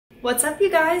What's up, you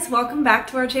guys? Welcome back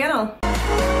to our channel.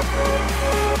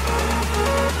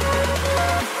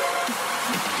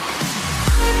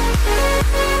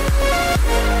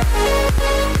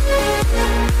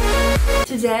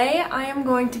 Today, I am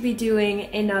going to be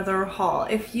doing another haul.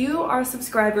 If you are a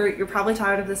subscriber, you're probably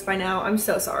tired of this by now. I'm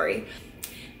so sorry.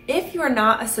 If you are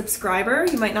not a subscriber,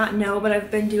 you might not know, but I've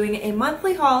been doing a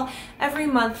monthly haul every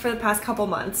month for the past couple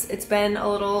months. It's been a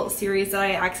little series that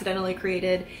I accidentally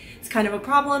created. It's kind of a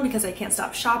problem because I can't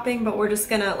stop shopping, but we're just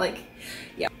gonna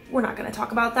we're not gonna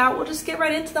talk about that. We'll just get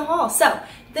right into the haul. So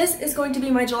this is going to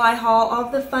be my July haul, all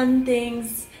of the fun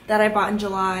things that I bought in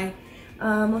July.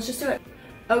 Let's just do it.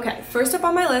 Okay, first up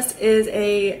on my list is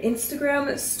a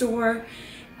Instagram store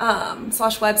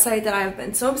slash website that I've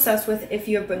been so obsessed with. If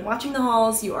you have been watching the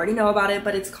hauls, you already know about it,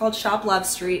 but it's called Shop Love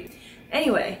Street.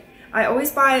 Anyway, I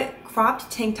always buy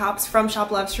cropped tank tops from Shop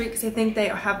Love Street because I think they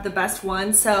have the best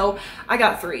ones, so I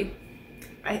got 3.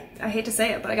 I hate to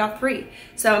say it, but I got 3.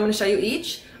 So I'm going to show you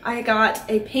each. I got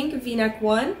a pink v-neck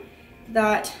one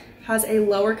that has a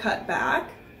lower cut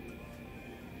back.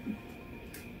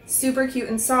 Super cute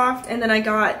and soft. And then I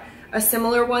got a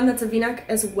similar one that's a v-neck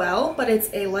as well, but it's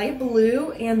a light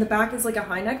blue and the back is like a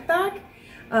high neck back.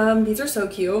 These are so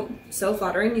cute, so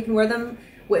flattering. You can wear them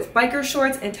with biker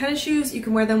shorts and tennis shoes. You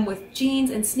can wear them with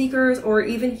jeans and sneakers or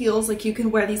even heels. Like, you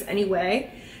can wear these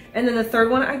anyway. And then the third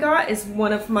one I got is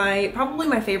one of probably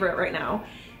my favorite right now.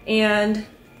 And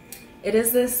it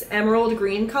is this emerald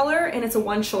green color and it's a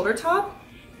one shoulder top.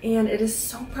 And it is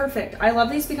so perfect. I love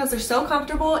these because they're so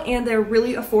comfortable and they're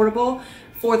really affordable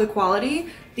for the quality.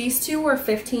 These two were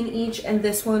 $15 each and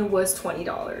this one was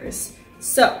 $20.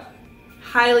 So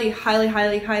highly, highly,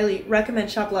 highly, highly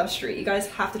recommend Shop Love Street. You guys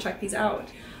have to check these out.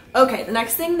 Okay, the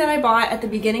next thing that I bought at the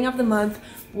beginning of the month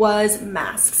was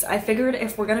masks. I figured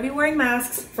if we're gonna be wearing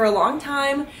masks for a long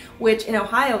time, which in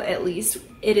Ohio at least,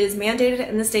 it is mandated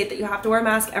in the state that you have to wear a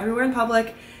mask everywhere in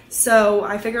public. So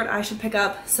I figured I should pick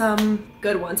up some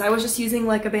good ones. I was just using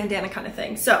like a bandana kind of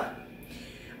thing. So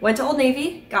went to Old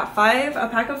Navy, got a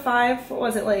pack of 5, what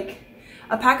was it, like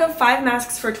a pack of 5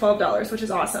 masks for $12, which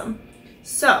is awesome.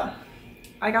 So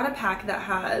I got a pack that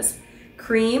has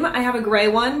cream. I have a gray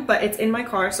one, but it's in my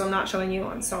car, so I'm not showing you,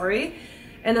 I'm sorry.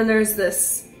 And then there's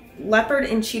this leopard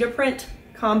and cheetah print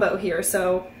combo here.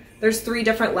 So there's 3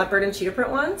 different leopard and cheetah print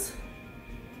ones.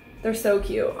 They're so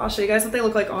cute. I'll show you guys what they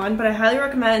look like on, but I highly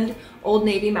recommend Old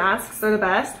Navy masks. They're the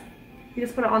best. You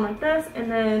just put it on like this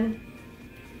and then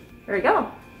there you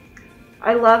go.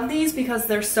 I love these because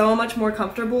they're so much more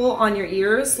comfortable on your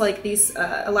ears. Like, these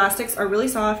elastics are really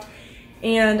soft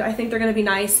and I think they're gonna be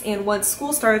nice. And once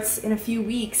school starts in a few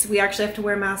weeks, we actually have to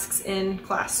wear masks in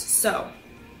class. So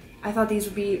I thought these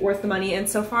would be worth the money, and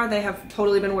so far they have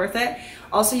totally been worth it.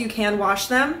 Also, you can wash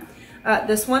them.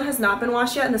 This one has not been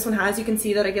washed yet, and this one has. You can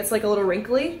see that it gets like a little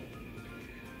wrinkly.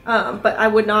 But I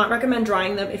would not recommend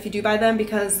drying them if you do buy them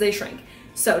because they shrink.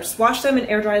 So just wash them and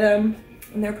air dry them,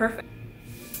 and they're perfect.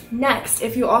 Next,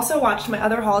 if you also watched my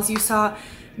other hauls, you saw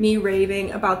me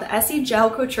raving about the Essie Gel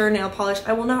Couture nail polish.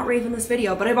 I will not rave in this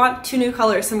video, but I bought 2 new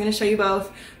colors, so I'm going to show you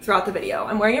both throughout the video.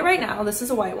 I'm wearing it right now. This is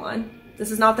a white one.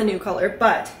 This is not the new color,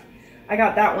 but I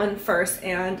got that one first,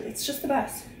 and it's just the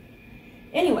best.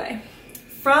 Anyway,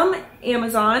 from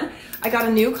Amazon, I got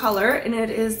a new color, and it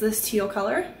is this teal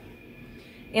color.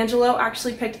 Angelo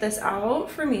actually picked this out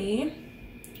for me,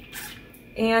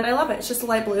 and I love it. It's just a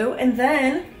light blue. And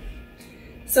then,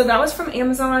 so that was from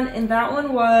Amazon, and that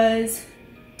one was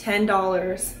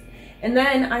 $10. And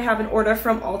then I have an order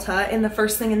from Ulta, and the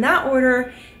first thing in that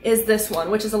order is this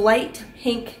one, which is a light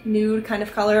pink nude kind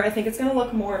of color. I think it's gonna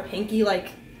look more pinky like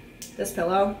this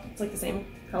pillow. It's like the same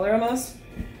color almost.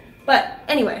 But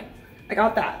anyway, I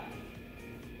got that.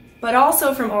 But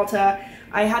also from Ulta,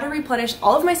 I had to replenish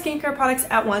all of my skincare products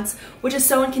at once, which is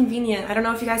so inconvenient. I don't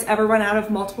know if you guys ever run out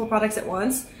of multiple products at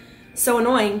once. So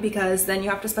annoying because then you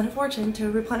have to spend a fortune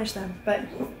to replenish them. But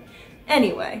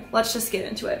anyway, let's just get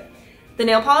into it. The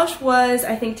nail polish was,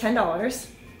 I think, $10.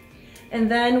 And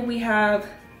then we have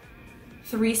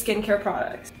 3 skincare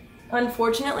products.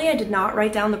 Unfortunately, I did not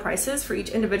write down the prices for each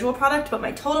individual product, but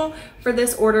my total for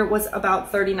this order was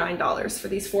about $39 for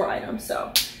these 4 items.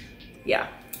 So yeah.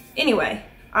 Anyway,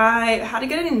 I had to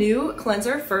get a new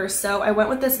cleanser first, so I went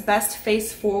with this Best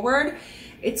Face Forward.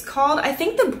 It's called, I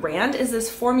think the brand is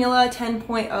this Formula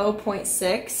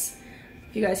 10.0.6.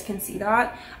 If you guys can see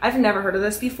that. I've never heard of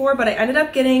this before, but I ended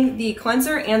up getting the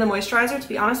cleanser and the moisturizer. To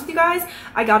be honest with you guys,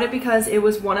 I got it because it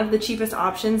was one of the cheapest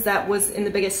options that was in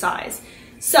the biggest size.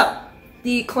 So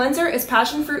the cleanser is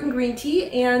passion fruit and green tea,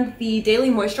 and the daily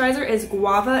moisturizer is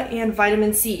guava and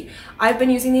vitamin C. I've been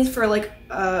using these for like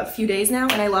a few days now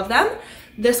and I love them.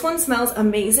 This one smells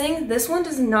amazing. This one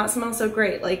does not smell so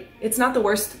great. Like, it's not the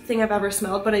worst thing I've ever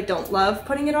smelled, but I don't love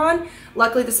putting it on.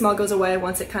 Luckily, the smell goes away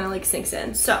once it kind of like sinks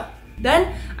in. So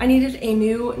then I needed a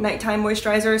new nighttime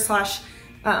moisturizer slash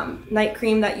night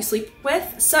cream that you sleep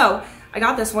with. So I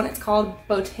got this one. It's called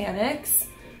Botanics.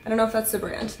 I don't know if that's the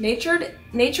brand.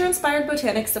 Nature-inspired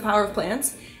Botanics, the power of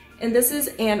plants. And this is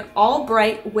an all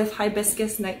bright with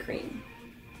hibiscus night cream.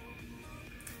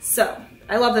 So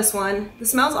I love this one. The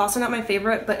smell's also not my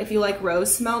favorite, but if you like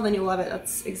rose smell, then you'll love it.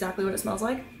 That's exactly what it smells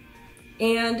like.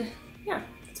 And yeah,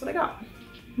 that's what I got.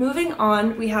 Moving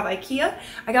on, we have IKEA.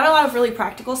 I got a lot of really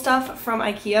practical stuff from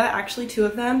IKEA, actually 2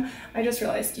 of them. I just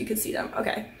realized you could see them.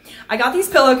 Okay. I got these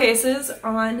pillowcases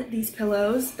on these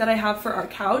pillows that I have for our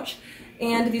couch.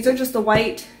 And these are just the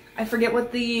white, I forget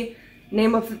what the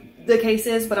name of the case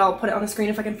is, but I'll put it on the screen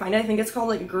if I can find it. I think it's called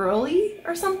like Girly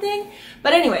or something.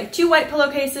 But anyway, 2 white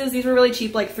pillowcases. These were really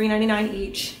cheap, like $3.99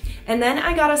 each. And then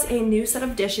I got us a new set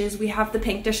of dishes. We have the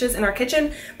pink dishes in our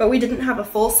kitchen, but we didn't have a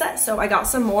full set, so I got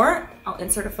some more. I'll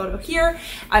insert a photo here.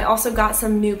 I also got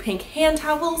some new pink hand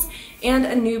towels and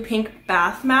a new pink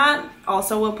bath mat.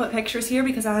 Also, we'll put pictures here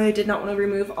because I did not want to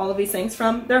remove all of these things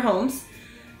from their homes.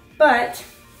 But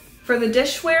for the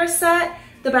dishware set,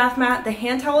 the bath mat, the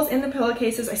hand towels, and the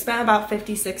pillowcases, I spent about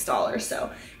 $56.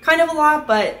 So kind of a lot,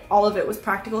 but all of it was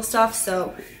practical stuff,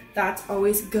 so that's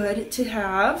always good to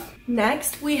have.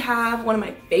 Next, we have one of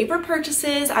my favorite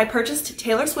purchases. I purchased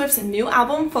Taylor Swift's new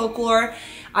album, Folklore.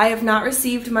 I have not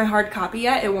received my hard copy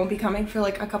yet. It won't be coming for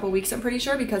like a couple weeks, I'm pretty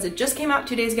sure, because it just came out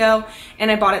 2 days ago, and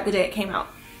I bought it the day it came out.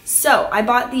 So I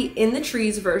bought the In the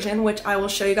Trees version, which I will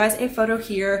show you guys a photo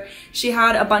here. She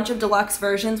had a bunch of deluxe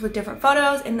versions with different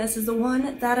photos, and this is the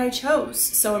one that I chose.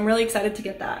 So I'm really excited to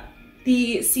get that.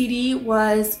 The CD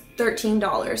was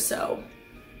 $13, so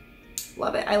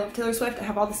love it. I love Taylor Swift. I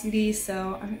have all the CDs,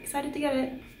 so I'm excited to get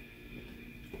it.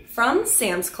 From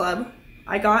Sam's Club,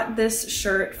 I got this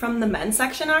shirt from the men's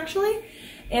section actually,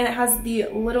 and it has the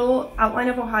little outline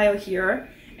of Ohio here,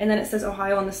 and then it says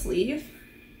Ohio on the sleeve,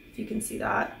 if you can see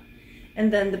that.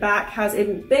 And then the back has a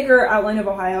bigger outline of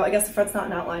Ohio. I guess the front's not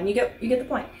an outline. You get the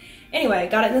point. Anyway,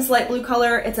 got it in this light blue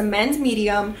color. It's a men's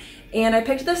medium, and I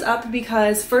picked this up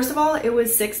because first of all, it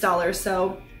was $6,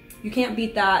 so you can't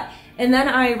beat that. And then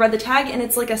I read the tag, and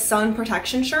it's like a sun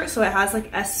protection shirt, so it has like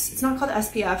it's not called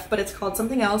SPF, but it's called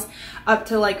something else, up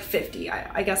to like 50.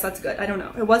 I guess that's good. I don't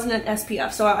know. It wasn't an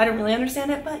SPF, so I don't really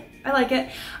understand it, but I like it.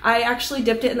 I actually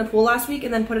dipped it in the pool last week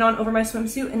and then put it on over my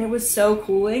swimsuit, and it was so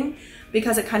cooling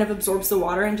because it kind of absorbs the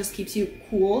water and just keeps you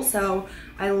cool, so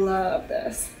I love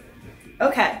this.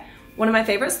 Okay, one of my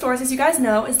favorite stores, as you guys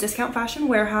know, is Discount Fashion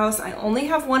Warehouse. I only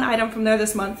have 1 item from there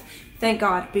this month, thank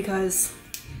God, because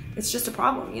it's just a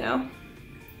problem, you know?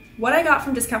 What I got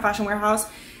from Discount Fashion Warehouse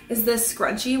is this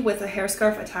scrunchie with a hair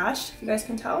scarf attached, if you guys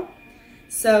can tell.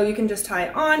 So you can just tie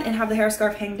it on and have the hair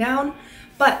scarf hang down.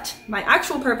 But my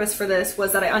actual purpose for this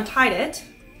was that I untied it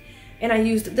and I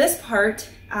used this part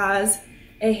as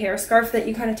a hair scarf that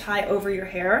you kind of tie over your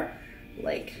hair,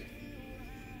 like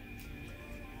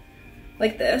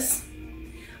this.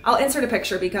 I'll insert a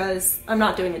picture because I'm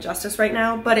not doing it justice right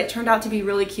now, but it turned out to be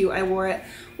really cute. I wore it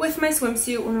with my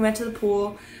swimsuit when we went to the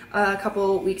pool a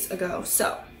couple weeks ago.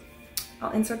 So I'll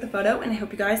insert the photo, and I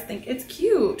hope you guys think it's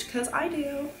cute because I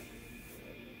do.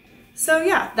 So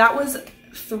yeah, that was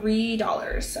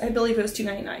 $3. I believe it was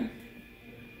 $2.99.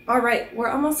 All right, we're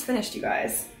almost finished, you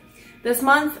guys. This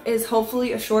month is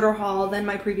hopefully a shorter haul than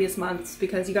my previous months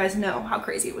because you guys know how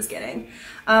crazy it was getting.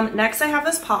 Next, I have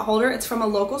this pot holder. It's from a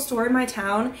local store in my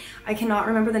town. I cannot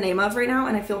remember the name of right now,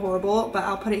 and I feel horrible, but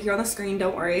I'll put it here on the screen,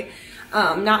 don't worry.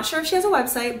 Not sure if she has a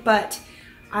website, but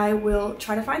I will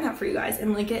try to find that for you guys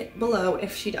and link it below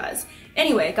if she does.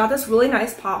 Anyway, got this really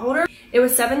nice pot holder. It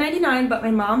was $7.99, but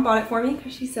my mom bought it for me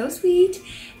because she's so sweet.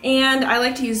 And I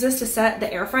like to use this to set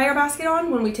the air fryer basket on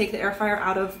when we take the air fryer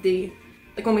out of the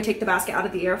when we take the basket out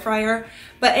of the air fryer.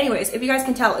 But anyways, if you guys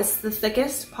can tell, it's the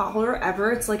thickest pot holder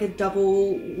ever. It's like a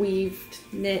double weaved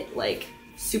knit, like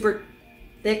super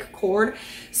thick cord.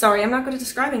 Sorry, I'm not good at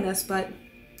describing this, but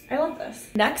I love this.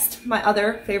 Next, my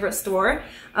other favorite store,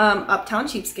 Uptown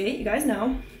Cheapskate, you guys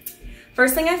know.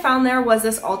 First thing I found there was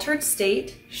this Altered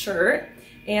State shirt,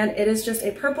 and it is just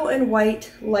a purple and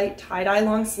white light tie-dye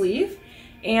long sleeve.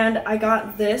 And I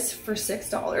got this for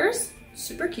 $6,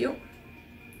 super cute.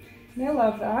 And I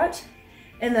love that.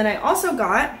 And then I also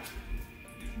got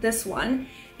this one,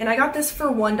 and I got this for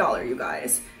 $1, you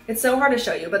guys. It's so hard to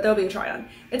show you, but there'll be a try on.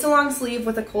 It's a long sleeve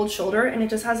with a cold shoulder, and it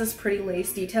just has this pretty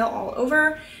lace detail all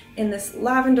over in this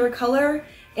lavender color.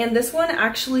 And this one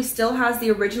actually still has the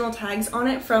original tags on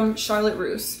it from Charlotte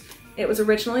Russe. It was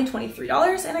originally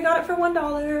 $23, and I got it for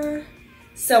 $1.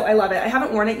 So I love it. I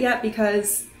haven't worn it yet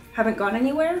because I haven't gone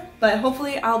anywhere, but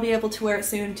hopefully I'll be able to wear it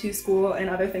soon to school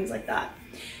and other things like that.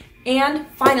 And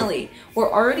finally,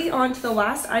 we're already on to the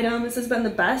last item. This has been the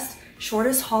best,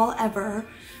 shortest haul ever,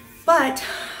 but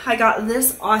I got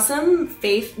this awesome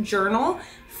faith journal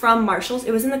from Marshall's.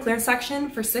 It was in the clearance section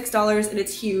for $6 and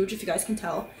it's huge, if you guys can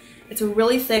tell. It's a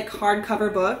really thick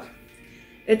hardcover book.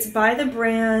 It's by the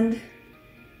brand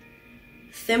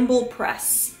Thimble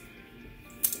Press.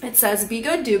 It says, "Be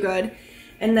good, do good."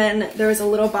 And then there's a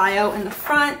little bio in the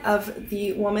front of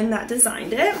the woman that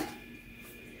designed it.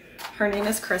 Her name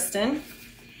is Kristen.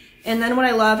 And then what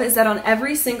I love is that on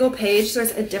every single page, there's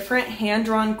a different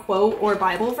hand-drawn quote or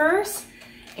Bible verse.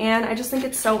 And I just think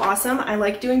it's so awesome. I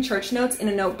like doing church notes in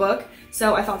a notebook,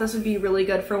 so I thought this would be really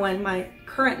good for when my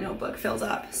current notebook fills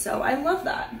up. So I love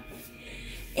that.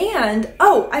 And,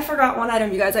 oh, I forgot one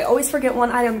item, you guys. I always forget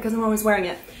one item because I'm always wearing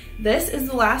it. This is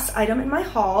the last item in my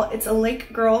haul. It's a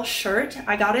Lake Girl shirt.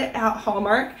 I got it at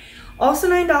Hallmark. Also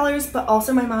 $9, but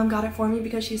also my mom got it for me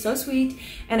because she's so sweet.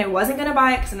 And I wasn't gonna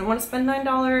buy it because I didn't want to spend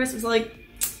 $9. It was like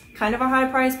kind of a high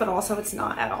price, but also it's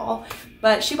not at all.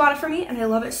 But she bought it for me and I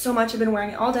love it so much. I've been wearing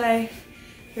it all day.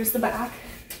 Here's the back.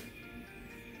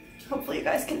 Hopefully you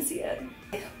guys can see it.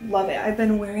 I love it. I've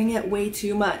been wearing it way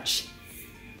too much.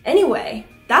 Anyway,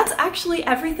 that's actually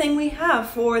everything we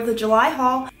have for the July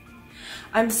haul.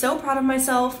 I'm so proud of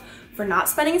myself for not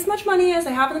spending as much money as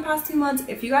I have in the past 2 months.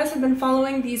 If you guys have been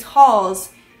following these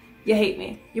hauls, you hate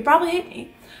me. You probably hate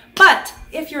me. But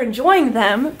if you're enjoying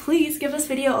them, please give this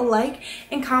video a like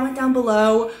and comment down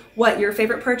below what your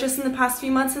favorite purchase in the past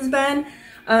few months has been.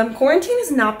 Quarantine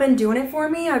has not been doing it for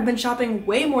me. I've been shopping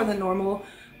way more than normal,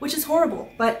 which is horrible.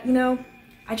 But you know,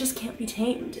 I just can't be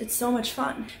tamed. It's so much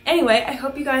fun. Anyway, I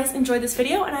hope you guys enjoyed this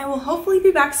video and I will hopefully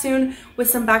be back soon with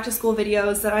some back to school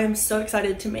videos that I am so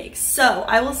excited to make. So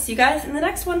I will see you guys in the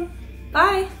next one.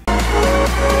 Bye.